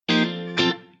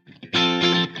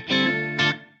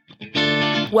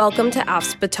Welcome to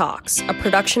AFSPA Talks, a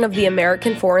production of the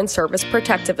American Foreign Service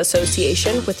Protective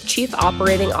Association with Chief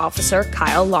Operating Officer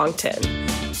Kyle Longton.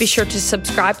 Be sure to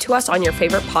subscribe to us on your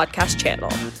favorite podcast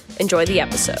channel. Enjoy the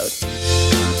episode.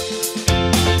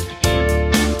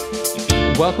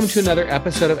 Welcome to another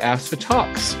episode of AFSPA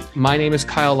Talks. My name is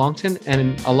Kyle Longton,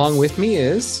 and along with me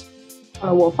is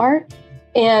Wolfart.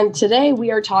 And today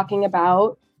we are talking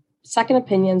about second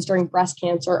opinions during Breast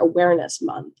Cancer Awareness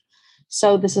Month.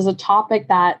 So this is a topic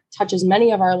that touches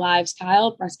many of our lives,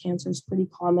 Kyle. Breast cancer is pretty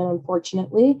common,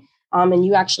 unfortunately. And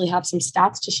you actually have some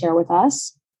stats to share with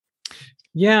us.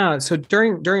 Yeah. So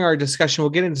during our discussion, we'll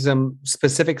get into some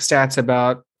specific stats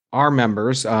about our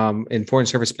members in Foreign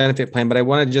Service Benefit Plan. But I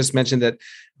want to just mention that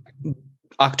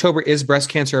October is Breast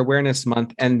Cancer Awareness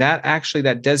Month. And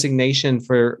that designation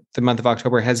for the month of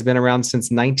October has been around since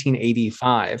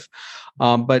 1985.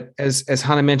 But as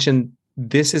Hannah mentioned,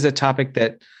 this is a topic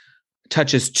that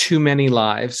touches too many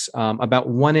lives. About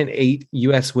 1 in 8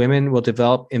 U.S. women will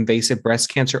develop invasive breast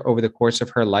cancer over the course of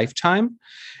her lifetime.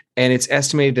 And it's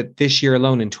estimated that this year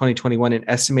alone, in 2021, an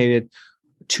estimated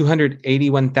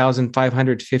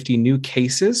 281,550 new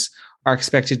cases are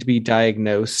expected to be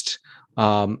diagnosed,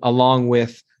 along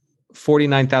with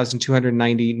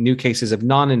 49,290 new cases of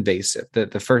non-invasive.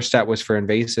 The first stat was for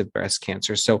invasive breast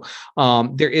cancer. So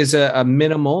there is a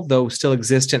minimal, though still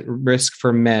existent, risk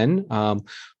for men,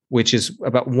 which is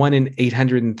about 1 in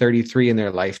 833 in their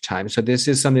lifetime. So this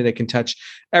is something that can touch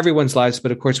everyone's lives.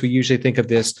 But of course, we usually think of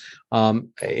this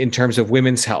in terms of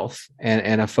women's health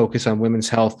and a focus on women's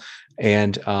health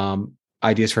and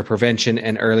ideas for prevention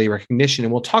and early recognition.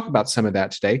 And we'll talk about some of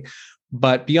that today.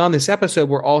 But beyond this episode,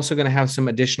 we're also going to have some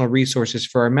additional resources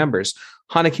for our members.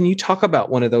 Hannah, can you talk about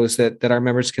one of those that our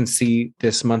members can see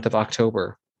this month of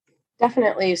October?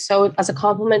 Definitely. So as a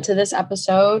complement to this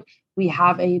episode, we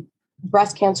have a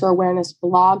breast cancer awareness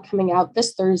blog coming out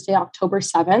this Thursday, October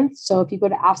 7th. So if you go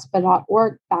to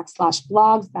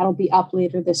afspa.org/blogs, that'll be up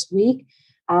later this week.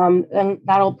 And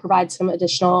that'll provide some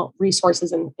additional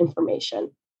resources and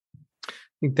information. I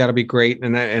think that'll be great.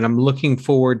 And I'm looking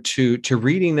forward to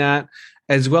reading that,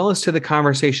 as well as to the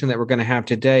conversation that we're going to have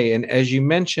today. And as you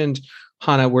mentioned,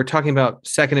 Hannah, we're talking about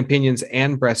second opinions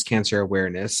and breast cancer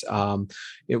awareness.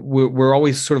 We're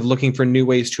always sort of looking for new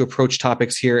ways to approach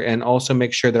topics here and also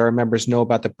make sure that our members know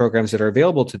about the programs that are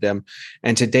available to them.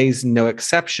 And today's no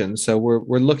exception. So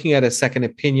we're looking at a second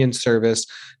opinion service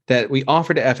that we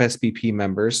offer to FSBP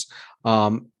members,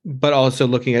 but also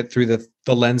looking at through the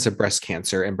lens of breast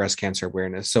cancer and breast cancer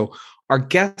awareness. So our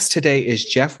guest today is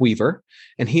Jeff Weaver,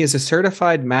 and he is a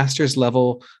certified master's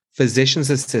level physician's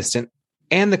assistant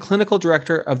and the clinical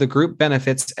director of the group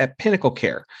benefits at Pinnacle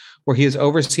Care, where he has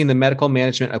overseen the medical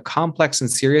management of complex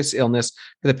and serious illness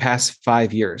for the past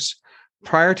 5 years.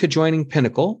 Prior to joining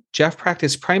Pinnacle, Jeff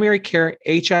practiced primary care,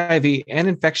 HIV, and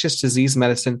infectious disease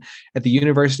medicine at the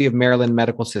University of Maryland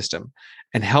Medical System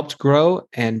and helped grow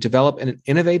and develop an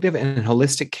innovative and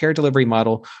holistic care delivery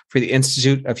model for the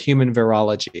Institute of Human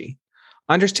Virology.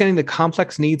 Understanding the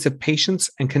complex needs of patients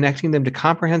and connecting them to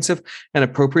comprehensive and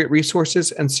appropriate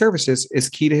resources and services is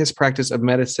key to his practice of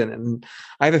medicine. And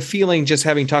I have a feeling, just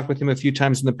having talked with him a few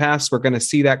times in the past, we're going to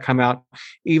see that come out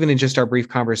even in just our brief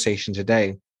conversation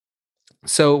today.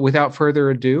 So without further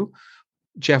ado,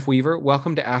 Jeff Weaver,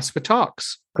 welcome to AFSPA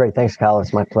Talks. Great. Thanks, Kyle.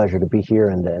 It's my pleasure to be here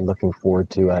and looking forward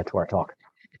to our talk.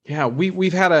 Yeah,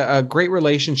 we've had a great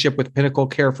relationship with Pinnacle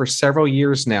Care for several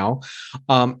years now.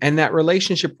 And that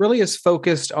relationship really is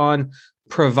focused on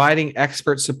providing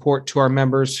expert support to our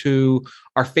members who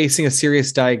are facing a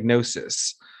serious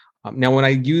diagnosis. Now, when I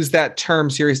use that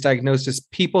term, serious diagnosis,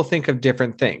 people think of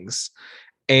different things.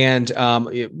 And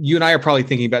you and I are probably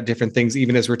thinking about different things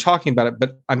even as we're talking about it.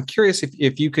 But I'm curious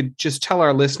if you could just tell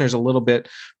our listeners a little bit,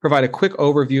 provide a quick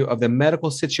overview of the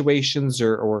medical situations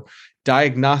or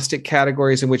diagnostic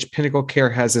categories in which Pinnacle Care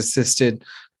has assisted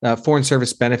Foreign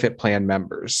Service Benefit Plan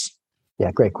members.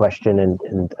 Yeah, great question.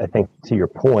 And I think to your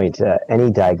point,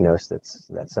 any diagnosis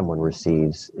that someone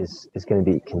receives is going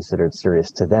to be considered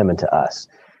serious to them and to us.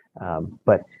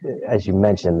 But as you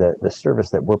mentioned, the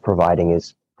service that we're providing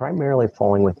is primarily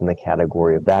falling within the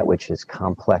category of that which is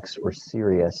complex or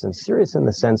serious, and serious in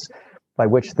the sense by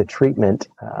which the treatment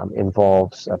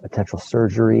involves potential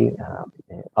surgery,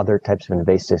 other types of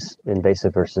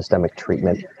invasive or systemic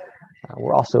treatment.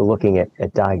 We're also looking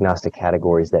at diagnostic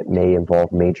categories that may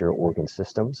involve major organ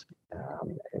systems.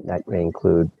 And that may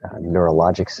include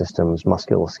neurologic systems,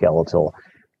 musculoskeletal,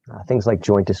 things like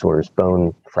joint disorders,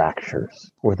 bone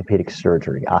fractures, orthopedic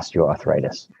surgery,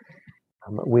 osteoarthritis.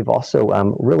 We've also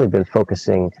really been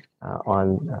focusing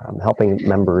on helping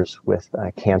members with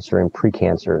cancer and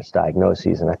precancerous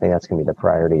diagnoses, and I think that's going to be the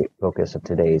priority focus of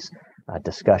today's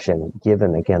discussion,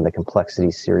 given, again, the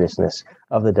complexity, seriousness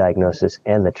of the diagnosis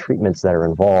and the treatments that are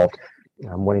involved.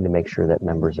 I'm wanting to make sure that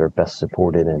members are best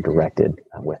supported and directed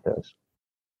with those.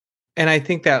 And I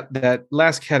think that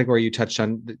last category you touched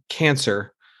on, the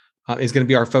cancer, is going to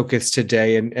be our focus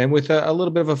today. And with a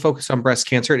little bit of a focus on breast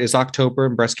cancer, it is October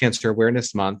and Breast Cancer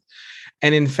Awareness Month.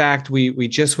 And in fact, we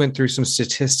just went through some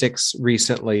statistics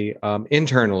recently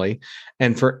internally.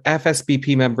 And for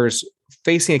FSBP members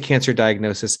facing a cancer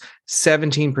diagnosis,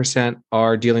 17%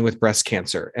 are dealing with breast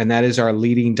cancer. And that is our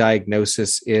leading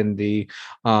diagnosis in the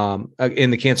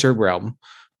cancer realm.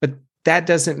 But that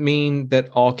doesn't mean that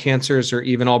all cancers or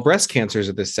even all breast cancers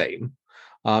are the same.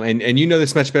 And you know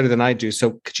this much better than I do.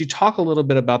 So could you talk a little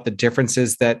bit about the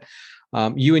differences that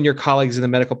you and your colleagues in the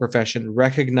medical profession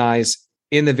recognize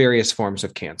in the various forms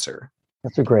of cancer?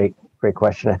 That's a great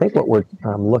question. I think what we're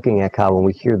looking at, Kyle, when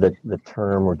we hear the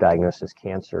term or diagnosis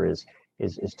cancer is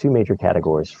two major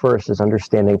categories. First is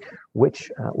understanding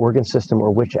which organ system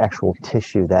or which actual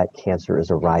tissue that cancer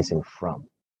is arising from.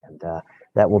 And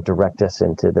that will direct us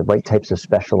into the right types of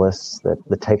specialists,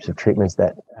 the types of treatments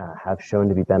that have shown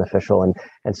to be beneficial,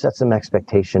 and set some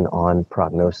expectation on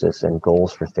prognosis and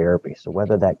goals for therapy. So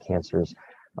whether that cancer is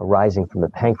arising from the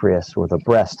pancreas or the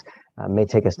breast may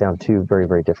take us down two very,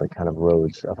 very different kind of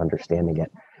roads of understanding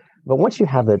it. But once you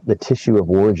have the tissue of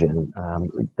origin,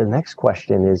 the next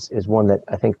question is one that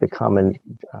I think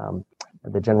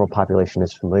the general population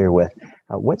is familiar with.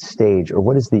 What stage or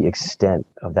what is the extent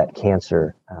of that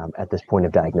cancer at this point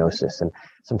of diagnosis? And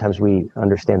sometimes we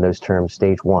understand those terms,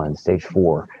 stage 1, stage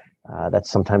 4. That's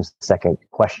sometimes the second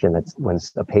question. That's when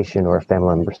a patient or a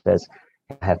family member says,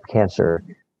 I have cancer.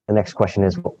 The next question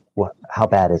is, how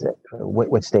bad is it?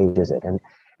 What stage is it?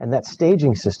 And that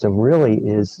staging system really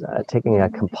is taking a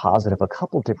composite of a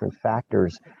couple different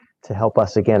factors to help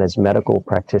us, again, as medical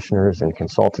practitioners and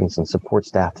consultants and support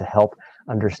staff, to help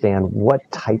understand what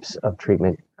types of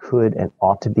treatment could and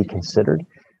ought to be considered.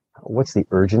 What's the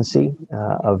urgency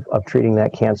of treating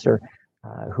that cancer?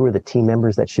 Who are the team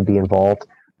members that should be involved?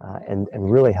 And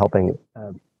really helping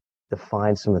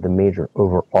define some of the major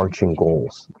overarching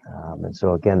goals. And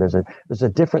so again, there's a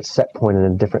different set point and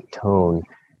a different tone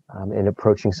in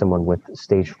approaching someone with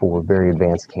stage 4 very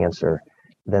advanced cancer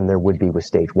than there would be with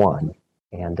stage 1.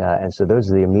 And so those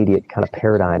are the immediate kind of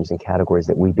paradigms and categories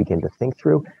that we begin to think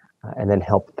through, and then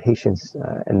help patients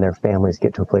and their families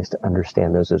get to a place to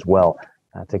understand those as well,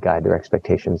 to guide their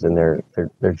expectations and their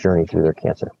journey through their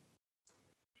cancer.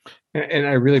 And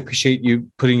I really appreciate you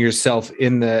putting yourself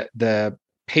in the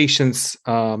patient's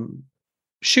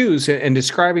shoes and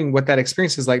describing what that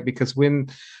experience is like, because when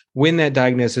that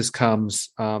diagnosis comes,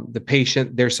 the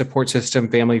patient, their support system,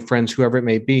 family, friends, whoever it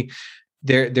may be,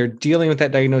 they're dealing with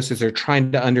that diagnosis. They're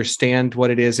trying to understand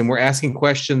what it is, and we're asking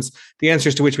questions, the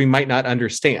answers to which we might not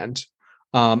understand.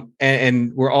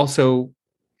 And we're also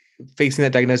facing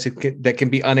that diagnosis that can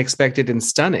be unexpected and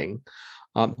stunning.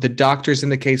 The doctors in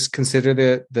the case consider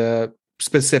the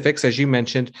specifics, as you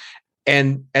mentioned,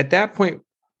 and at that point,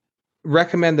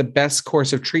 recommend the best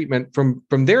course of treatment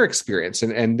from their experience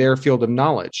and their field of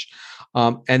knowledge.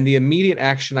 And the immediate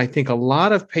action I think a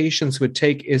lot of patients would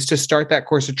take is to start that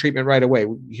course of treatment right away.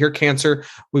 We hear cancer,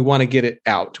 we want to get it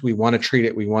out. We want to treat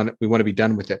it. We want to be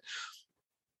done with it.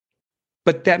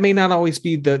 But that may not always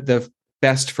be the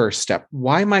best first step.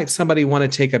 Why might somebody want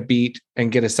to take a beat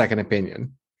and get a second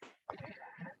opinion?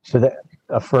 So that,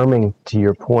 affirming to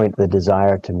your point, the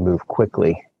desire to move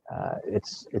quickly,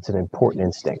 it's an important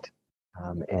instinct.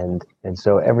 And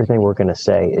so everything we're going to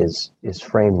say is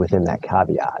framed within that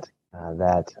caveat.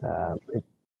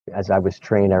 As I was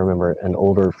trained, I remember an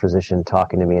older physician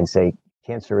talking to me and say,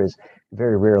 cancer is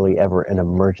very rarely ever an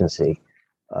emergency,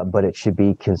 but it should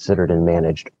be considered and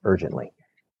managed urgently.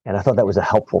 And I thought that was a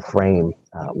helpful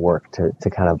framework to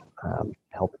kind of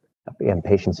help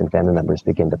patients and family members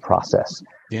begin to process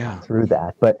through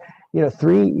that. But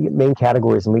three main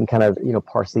categories, and we can kind of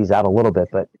parse these out a little bit.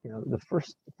 But the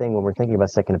first thing when we're thinking about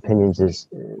second opinions is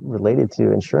related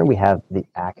to ensuring we have the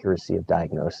accuracy of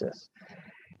diagnosis,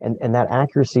 and that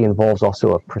accuracy involves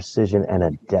also a precision and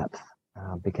a depth.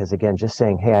 Because again, just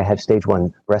saying, "Hey, I have stage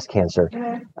 1 breast cancer,"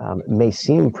 may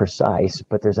seem precise,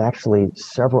 but there's actually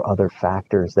several other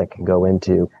factors that can go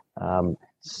into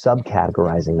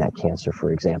subcategorizing that cancer,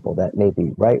 for example, that may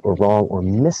be right or wrong or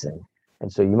missing.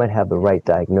 And so you might have the right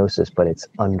diagnosis, but it's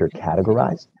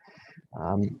undercategorized.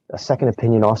 A second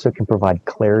opinion also can provide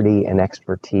clarity and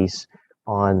expertise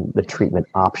on the treatment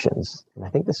options. And I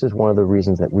think this is one of the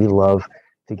reasons that we love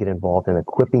to get involved in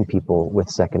equipping people with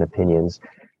second opinions,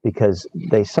 because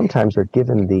they sometimes are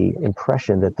given the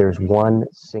impression that there's one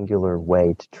singular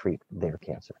way to treat their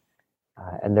cancer.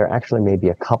 And there actually may be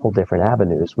a couple different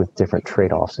avenues with different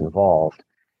trade-offs involved.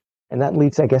 And that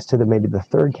leads, I guess, to maybe the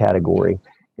third category,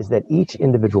 is that each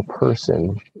individual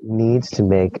person needs to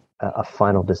make a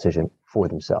final decision for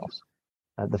themselves.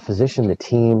 The physician, the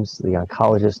teams, the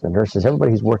oncologists, the nurses,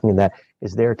 everybody who's working in that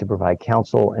is there to provide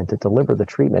counsel and to deliver the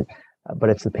treatment, but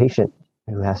it's the patient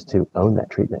who has to own that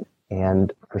treatment.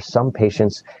 And for some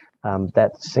patients,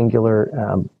 that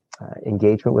singular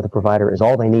engagement with a provider is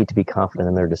all they need to be confident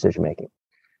in their decision making.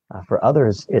 For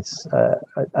others, it's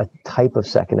a type of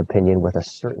second opinion with a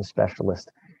certain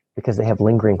specialist because they have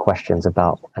lingering questions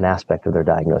about an aspect of their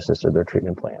diagnosis or their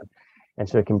treatment plan. And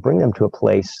so it can bring them to a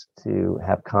place to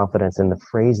have confidence. And the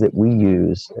phrase that we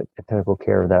use at Pinnacle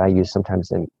Care, that I use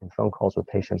sometimes in phone calls with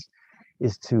patients,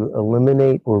 is to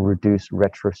eliminate or reduce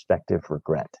retrospective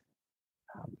regret.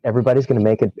 Everybody's going to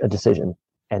make a decision,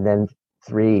 and then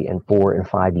 3 and 4 and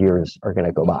 5 years are going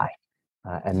to go by.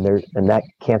 And that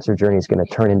cancer journey is going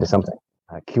to turn into something,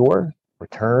 a cure,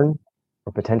 return,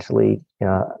 or potentially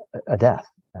a death.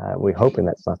 We're hoping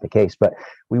that's not the case, but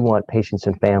we want patients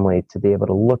and family to be able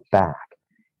to look back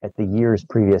at the years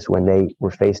previous when they were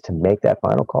faced to make that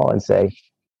final call and say,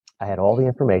 I had all the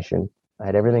information, I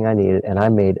had everything I needed, and I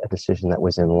made a decision that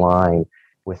was in line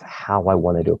with how I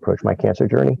wanted to approach my cancer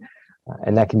journey.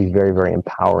 And that can be very, very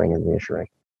empowering and reassuring.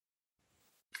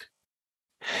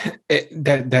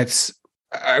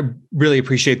 I really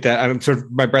appreciate that. I'm sort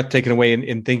of my breath taken away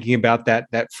in thinking about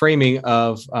that framing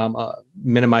of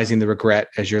minimizing the regret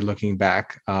as you're looking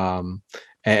back,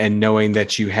 and knowing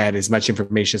that you had as much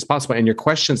information as possible and your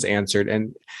questions answered.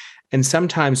 And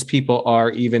sometimes people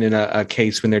are even in a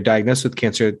case when they're diagnosed with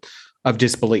cancer of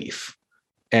disbelief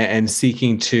and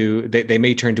seeking to, they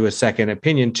may turn to a second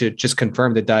opinion to just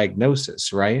confirm the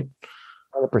diagnosis, right?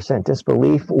 100%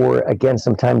 disbelief, or again,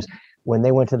 sometimes when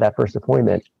they went to that first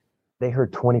appointment, they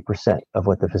heard 20% of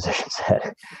what the physician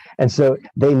said. And so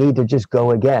they need to just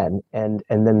go again. And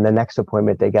then the next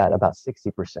appointment, they got about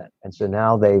 60%. And so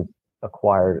now they've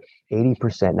acquired 80%,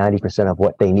 90% of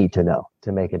what they need to know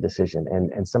to make a decision.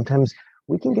 And sometimes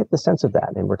we can get the sense of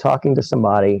that. And we're talking to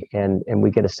somebody and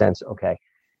we get a sense, okay,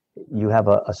 you have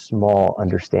a small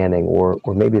understanding, or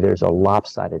maybe there's a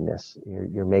lopsidedness.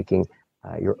 You're making,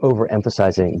 you're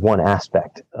overemphasizing one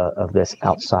aspect of this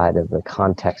outside of the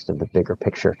context of the bigger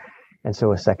picture. And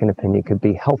so a second opinion could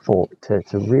be helpful to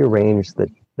rearrange the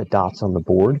dots on the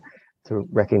board to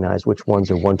recognize which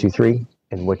ones are 1, 2, 3,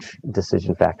 and which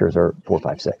decision factors are 4,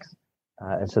 5, 6.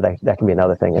 And so that can be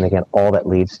another thing. And again, all that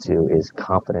leads to is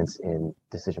confidence in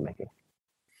decision making.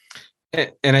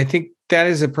 And I think that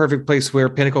is a perfect place where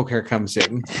Pinnacle Care comes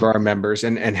in for our members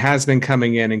and has been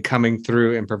coming in and coming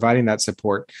through and providing that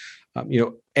support.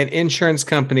 An insurance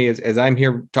company, as I'm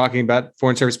here talking about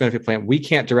Foreign Service Benefit Plan, we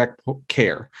can't direct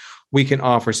care. We can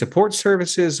offer support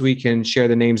services. We can share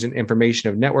the names and information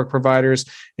of network providers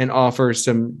and offer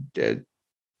some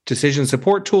decision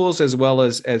support tools, as well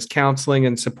as counseling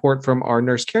and support from our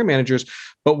nurse care managers.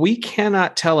 But we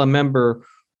cannot tell a member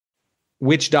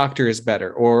which doctor is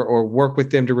better or work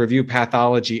with them to review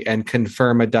pathology and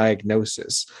confirm a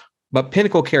diagnosis. But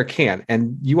Pinnacle Care can,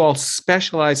 and you all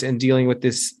specialize in dealing with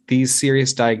these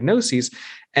serious diagnoses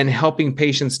and helping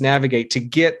patients navigate to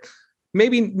get,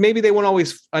 maybe they won't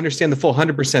always understand the full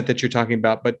 100% that you're talking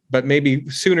about, but maybe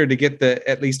sooner to get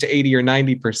at least to 80 or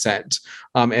 90%,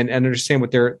 and understand what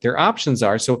their options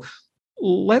are. So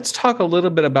let's talk a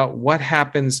little bit about what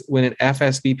happens when an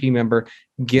FSBP member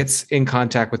gets in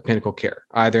contact with Pinnacle Care.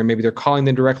 Either maybe they're calling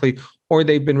them directly or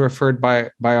they've been referred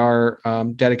by our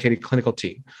dedicated clinical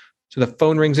team. So the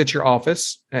phone rings at your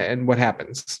office, and what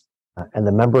happens? And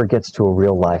the member gets to a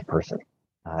real live person.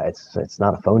 It's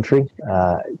not a phone tree.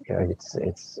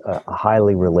 It's a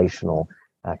highly relational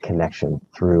connection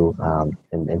through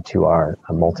and to our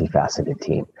multifaceted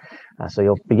team. So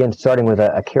you'll begin starting with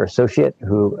a care associate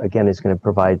who, again, is going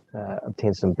to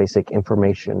obtain some basic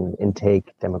information,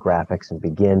 intake, demographics, and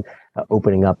begin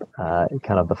opening up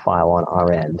kind of the file on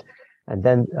our end. And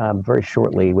then very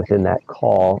shortly within that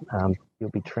call,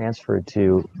 you'll be transferred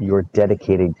to your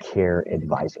dedicated care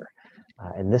advisor.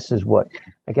 And this is what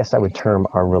I guess I would term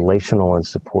our relational and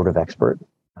supportive expert.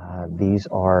 These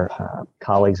are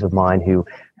colleagues of mine who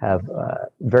have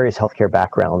various healthcare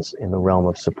backgrounds in the realm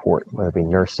of support, whether it be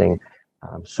nursing,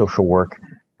 social work,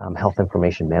 health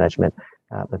information management.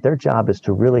 But their job is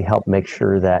to really help make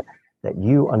sure that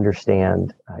you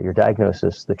understand your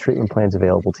diagnosis, the treatment plans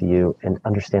available to you, and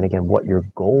understand, again, what your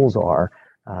goals are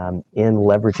in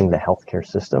leveraging the healthcare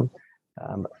system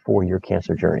for your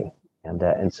cancer journey.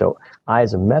 And so I,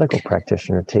 as a medical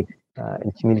practitioner, take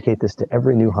and communicate this to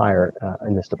every new hire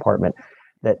in this department,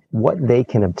 that what they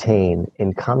can obtain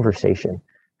in conversation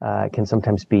can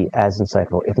sometimes be as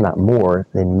insightful, if not more,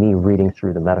 than me reading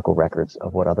through the medical records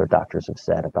of what other doctors have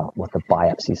said about what the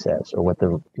biopsy says or what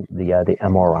the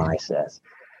MRI says.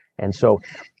 And so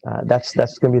that's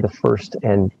going to be the first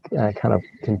and kind of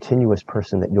continuous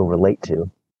person that you'll relate to.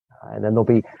 And then there'll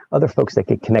be other folks that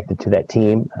get connected to that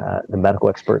team, the medical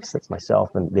experts, that's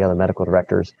myself and the other medical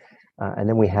directors. And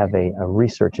then we have a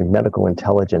research and medical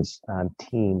intelligence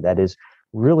team that is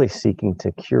really seeking to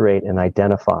curate and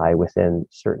identify within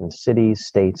certain cities,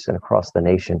 states, and across the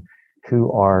nation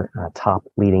who are top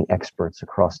leading experts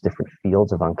across different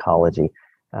fields of oncology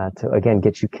to, again,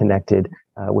 get you connected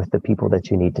with the people that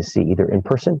you need to see, either in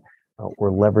person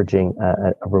or leveraging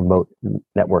a remote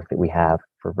network that we have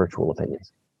for virtual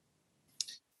opinions.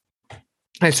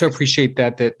 I so appreciate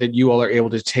that you all are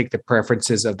able to take the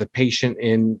preferences of the patient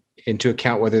into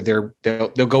account, whether they'll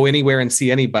go anywhere and see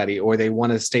anybody, or they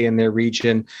want to stay in their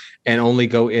region and only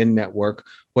go in network,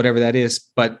 whatever that is.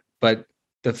 But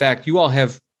the fact you all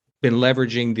have been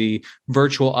leveraging the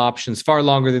virtual options far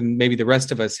longer than maybe the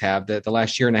rest of us have. The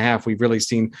last year and a half, we've really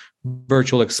seen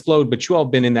virtual explode, but you all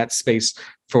been in that space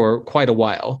for quite a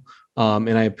while.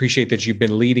 And I appreciate that you've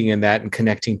been leading in that and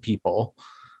connecting people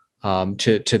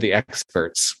to the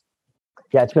experts.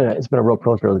 Yeah, it's been a real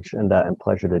privilege and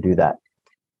pleasure to do that.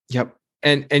 Yep.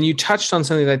 And you touched on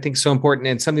something that I think is so important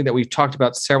and something that we've talked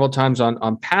about several times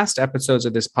on past episodes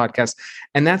of this podcast,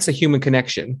 and that's a human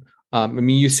connection. I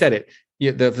mean, you said it.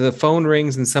 The phone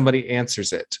rings and somebody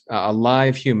answers it, a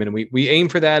live human. And we aim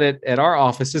for that at our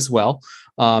office as well,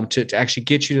 to actually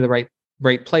get you to the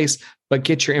right place, but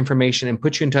get your information and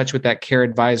put you in touch with that care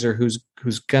advisor who's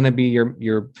going to be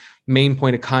your main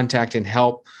point of contact and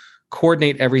help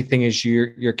coordinate everything as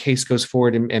your case goes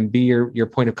forward and be your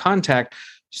point of contact,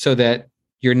 so that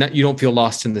you don't feel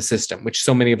lost in the system, which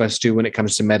so many of us do when it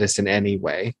comes to medicine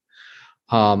anyway.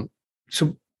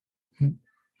 So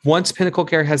once Pinnacle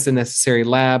Care has the necessary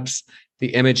labs,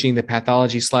 the imaging, the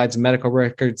pathology slides, medical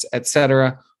records, et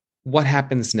cetera, what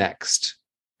happens next?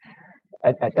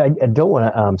 I don't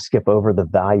want to skip over the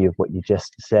value of what you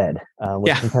just said.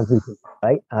 Which sometimes we can,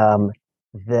 right?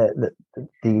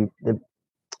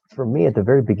 For me, at the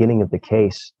very beginning of the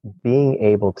case, being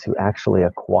able to actually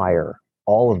acquire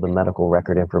all of the medical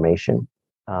record information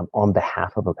on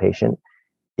behalf of a patient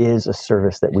is a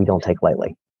service that we don't take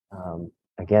lightly.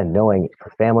 Again, knowing for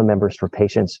family members, for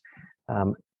patients,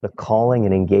 the calling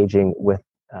and engaging with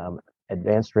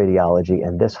advanced radiology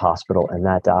and this hospital and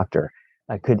that doctor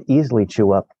could easily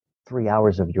chew up 3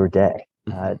 hours of your day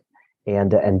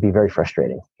and be very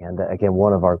frustrating. And again,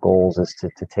 one of our goals is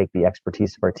to take the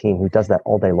expertise of our team who does that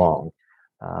all day long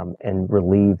and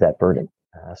relieve that burden.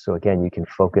 So again, you can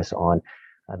focus on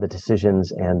the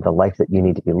decisions and the life that you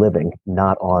need to be living,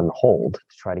 not on hold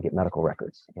to try to get medical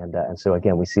records. And so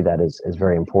again, we see that as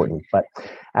very important. But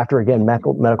after, again,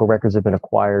 medical records have been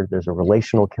acquired, there's a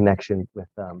relational connection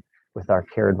with our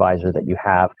care advisor that you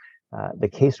have. The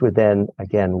case would then,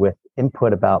 again, with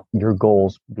input about your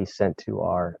goals, be sent to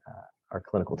our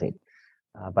clinical team,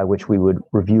 by which we would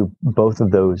review both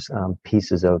of those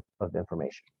pieces of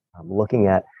information, looking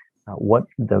at what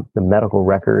the medical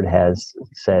record has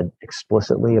said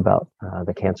explicitly about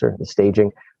the cancer, the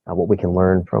staging, what we can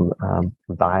learn from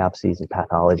biopsies and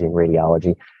pathology and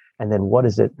radiology, and then what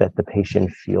is it that the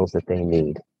patient feels that they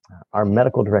need. Our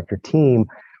medical director team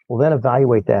will then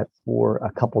evaluate that for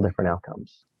a couple different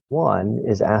outcomes. One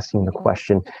is asking the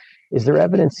question, is there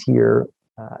evidence here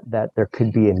that there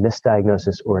could be a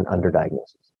misdiagnosis or an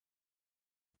underdiagnosis?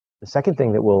 The second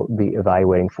thing that we'll be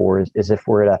evaluating for is if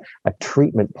we're at a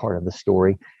treatment part of the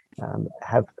story,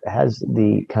 has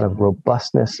the kind of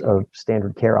robustness of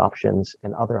standard care options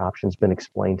and other options been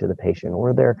explained to the patient, or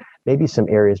are there maybe some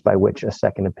areas by which a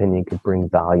second opinion could bring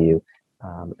value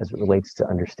as it relates to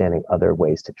understanding other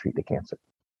ways to treat the cancer?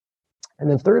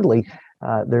 And then thirdly,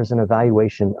 there's an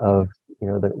evaluation of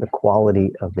the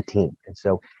quality of the team. And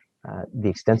so the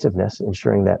extensiveness,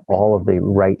 ensuring that all of the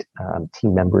right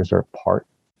team members are part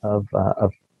of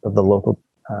the local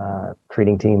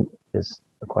treating team, is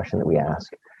a question that we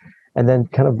ask. And then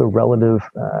kind of the relative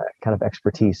kind of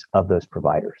expertise of those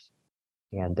providers.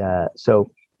 And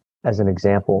so as an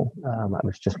example, I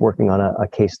was just working on a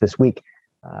case this week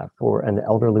for an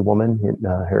elderly woman in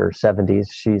her 70s.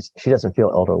 She doesn't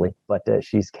feel elderly, but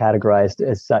she's categorized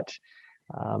as such.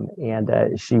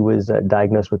 And she was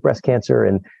diagnosed with breast cancer,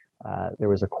 and there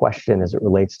was a question as it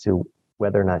relates to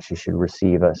whether or not she should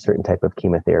receive a certain type of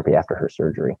chemotherapy after her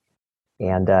surgery.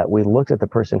 And we looked at the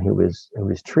person who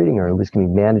was treating her, who was going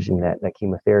to be managing that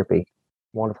chemotherapy.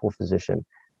 Wonderful physician,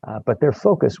 but their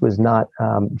focus was not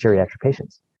geriatric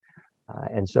patients.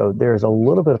 And so there's a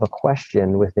little bit of a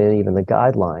question within even the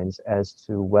guidelines as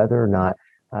to whether or not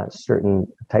certain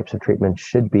types of treatment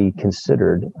should be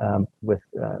considered with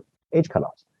age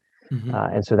cutoffs. Mm-hmm.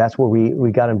 And so that's where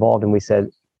we got involved, and we said,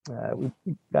 we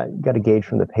got a gauge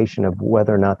from the patient of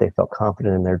whether or not they felt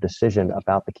confident in their decision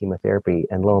about the chemotherapy.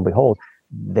 And lo and behold,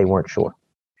 they weren't sure.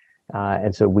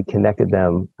 And so we connected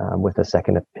them with a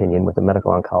second opinion with a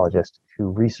medical oncologist who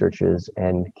researches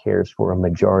and cares for a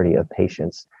majority of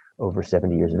patients over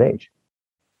 70 years of age.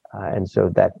 And so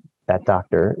that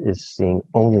doctor is seeing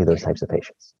only those types of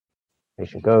patients.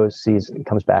 Patient goes, sees, and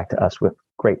comes back to us with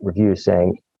great reviews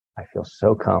saying, I feel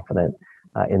so confident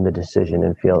in the decision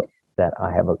and feel that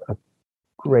I have a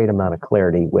great amount of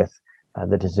clarity with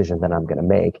the decision that I'm going to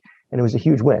make. And it was a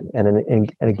huge win.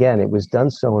 And again, it was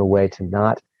done so in a way to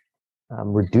not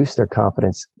reduce their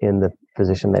confidence in the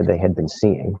physician that they had been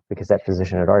seeing, because that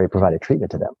physician had already provided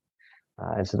treatment to them.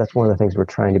 And so that's one of the things we're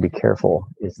trying to be careful,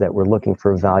 is that we're looking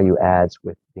for value adds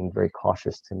with being very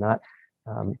cautious to not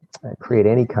create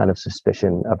any kind of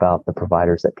suspicion about the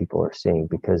providers that people are seeing,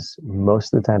 because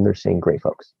most of the time they're seeing great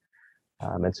folks.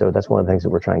 And so that's one of the things that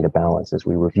we're trying to balance as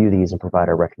we review these and provide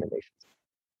our recommendations.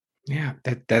 Yeah,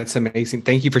 that's amazing.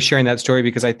 Thank you for sharing that story,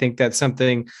 because I think that's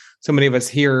something so many of us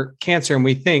hear cancer and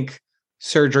we think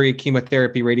surgery,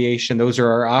 chemotherapy, radiation, those are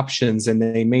our options, and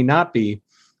they may not be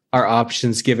our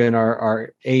options given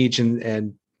our age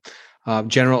and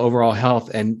general overall health.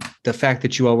 And the fact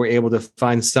that you all were able to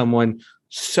find someone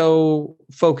so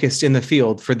focused in the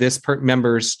field for this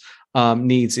member's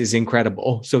needs is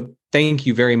incredible. So thank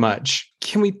you very much.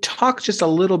 Can we talk just a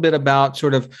little bit about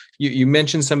sort of, you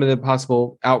mentioned some of the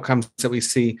possible outcomes that we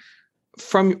see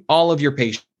from all of your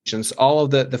patients, all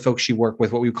of the folks you work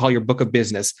with, what we call your book of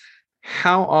business.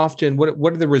 How often,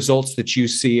 what are the results that you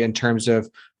see in terms of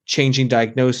changing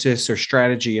diagnosis or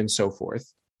strategy and so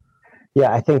forth?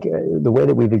 Yeah, I think the way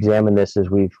that we've examined this is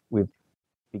we've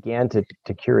began to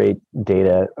curate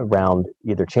data around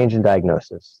either change in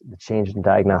diagnosis, the change in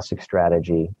diagnostic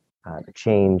strategy, the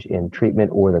change in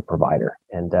treatment, or the provider.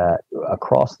 And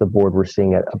across the board, we're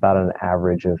seeing about an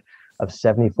average of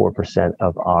 74%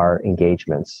 of our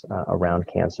engagements around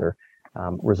cancer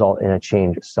result in a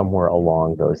change somewhere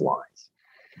along those lines.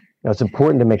 Now, it's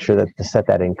important to make sure to set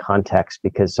that in context,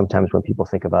 because sometimes when people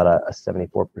think about a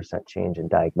 74% change in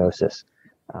diagnosis,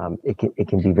 it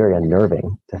can be very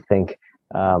unnerving to think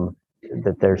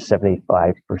that there's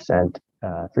 75%,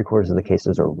 3/4 of the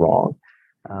cases are wrong.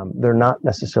 They're not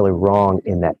necessarily wrong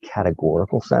in that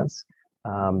categorical sense.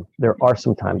 There are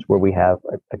some times where we have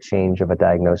a change of a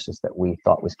diagnosis that we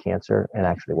thought was cancer and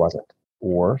actually wasn't,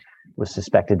 or was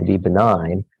suspected to be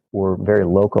benign or very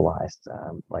localized,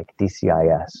 like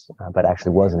DCIS, but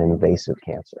actually was an invasive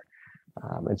cancer.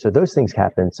 And so those things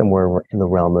happen somewhere in the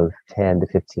realm of 10 to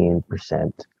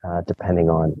 15%, depending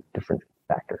on different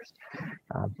factors.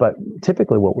 But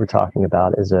typically what we're talking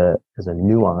about is a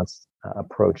nuanced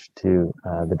approach to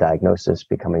the diagnosis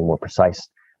becoming more precise,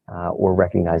 or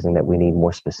recognizing that we need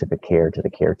more specific care to the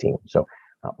care team. So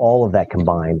all of that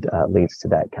combined leads to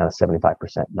that kind of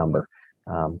 75% number,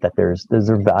 that there's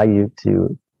a value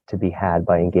to be had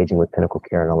by engaging with Pinnacle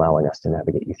Care and allowing us to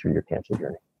navigate you through your cancer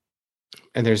journey.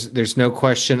 And there's no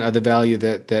question of the value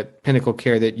that Pinnacle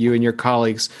Care, that you and your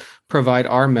colleagues provide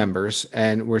our members.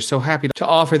 And we're so happy to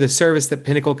offer the service that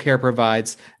Pinnacle Care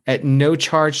provides at no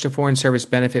charge to Foreign Service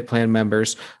Benefit Plan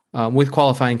members with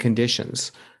qualifying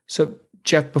conditions. So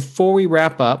Jeff, before we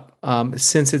wrap up,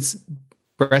 since it's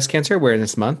Breast Cancer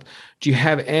Awareness Month, do you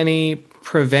have any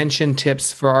prevention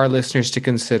tips for our listeners to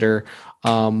consider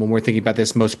when we're thinking about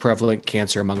this most prevalent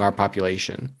cancer among our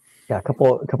population? Yeah, a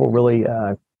couple really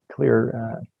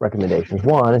clear recommendations.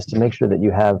 One is to make sure that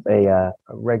you have a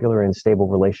regular and stable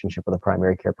relationship with a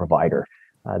primary care provider.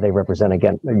 They represent,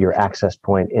 again, your access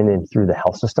point in and through the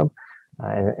health system,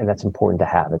 and that's important to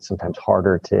have. It's sometimes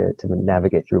harder to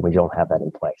navigate through when you don't have that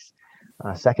in place.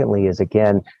 Secondly is,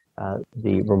 again,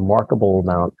 the remarkable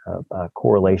amount of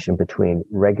correlation between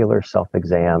regular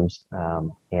self-exams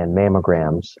and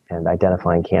mammograms and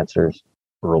identifying cancers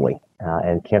early.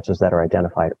 And cancers that are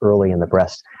identified early in the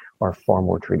breast are far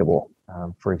more treatable.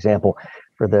 For example,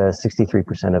 for the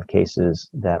 63% of cases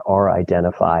that are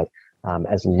identified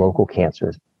as local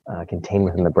cancers contained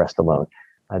within the breast alone,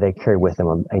 they carry with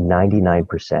them a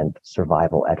 99%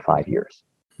 survival at 5 years.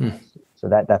 So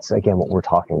that's, again, what we're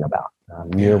talking about.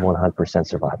 Near 100%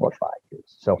 survival at 5 years.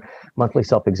 So monthly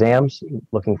self-exams,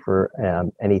 looking for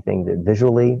anything that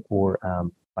visually or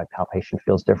my palpation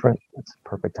feels different, it's a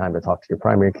perfect time to talk to your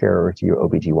primary care or to your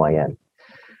OBGYN.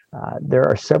 There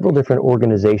are several different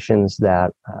organizations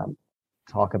that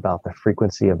talk about the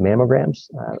frequency of mammograms.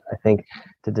 I think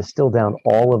to distill down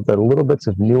all of the little bits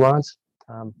of nuance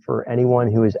for anyone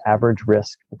who is average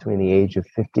risk between the age of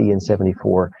 50 and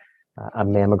 74, a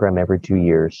mammogram every 2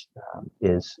 years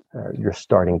is your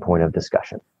starting point of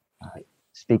discussion.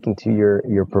 Speaking to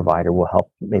your provider will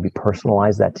help maybe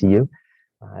personalize that to you.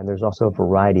 And there's also a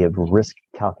variety of risk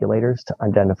calculators to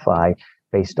identify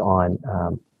based on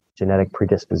genetic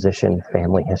predisposition,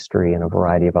 family history, and a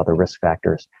variety of other risk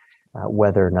factors,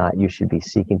 whether or not you should be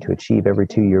seeking to achieve every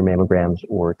 2-year mammograms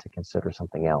or to consider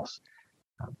something else.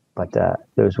 But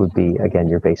those would be, again,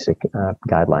 your basic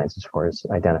guidelines as far as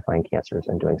identifying cancers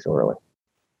and doing so early.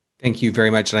 Thank you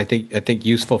very much, and I think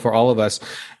useful for all of us.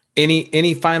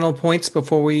 Any final points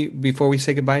before we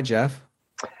say goodbye, Jeff?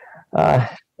 I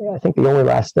think the only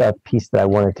last piece that I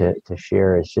wanted to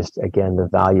share is just, again, the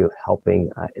value of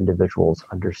helping individuals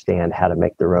understand how to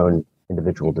make their own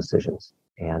individual decisions.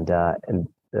 And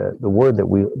the word that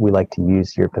we like to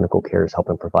use here at Pinnacle Care is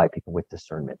helping provide people with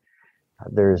discernment.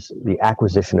 There's the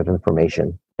acquisition of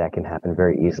information that can happen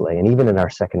very easily. And even in our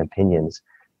second opinions,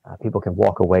 people can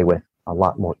walk away with a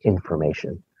lot more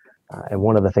information. And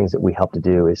one of the things that we help to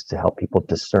do is to help people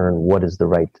discern what is the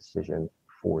right decision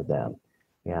for them.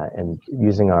 Yeah, and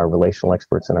using our relational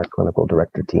experts and our clinical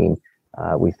director team,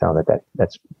 we found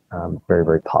that's very,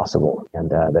 very possible, and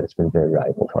that it's been very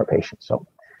valuable to our patients. So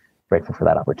grateful for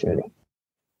that opportunity.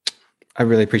 I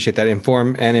really appreciate that.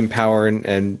 Inform and empower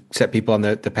and set people on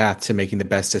the path to making the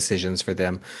best decisions for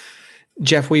them.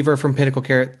 Jeff Weaver from Pinnacle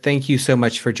Care, thank you so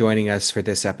much for joining us for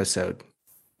this episode.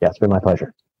 Yeah, it's been my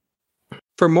pleasure.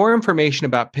 For more information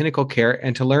about Pinnacle Care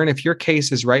and to learn if your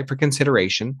case is right for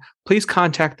consideration, please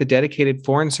contact the dedicated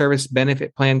Foreign Service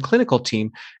Benefit Plan clinical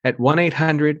team at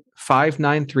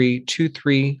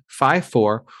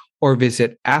 1-800-593-2354 or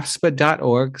visit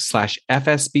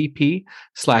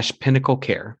afspa.org/FSBP/Pinnacle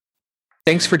Care.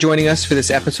 Thanks for joining us for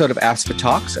this episode of AFSPA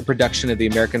Talks, a production of the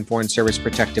American Foreign Service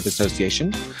Protective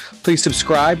Association. Please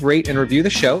subscribe, rate, and review the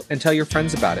show and tell your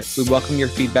friends about it. We welcome your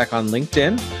feedback on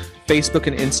LinkedIn, Facebook,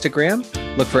 and Instagram.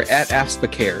 Look for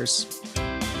 @AFSPA Cares.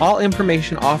 All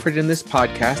information offered in this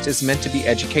podcast is meant to be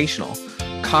educational.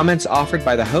 Comments offered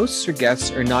by the hosts or guests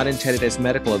are not intended as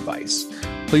medical advice.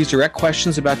 Please direct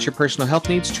questions about your personal health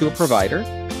needs to a provider.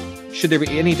 Should there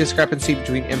be any discrepancy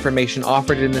between information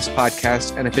offered in this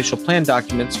podcast and official plan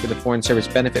documents for the Foreign Service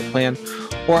Benefit Plan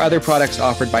or other products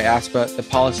offered by AFSPA, the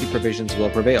policy provisions will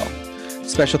prevail.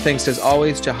 Special thanks as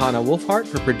always to Hannah Wolfhart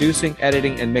for producing,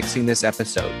 editing, and mixing this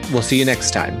episode. We'll see you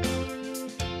next time.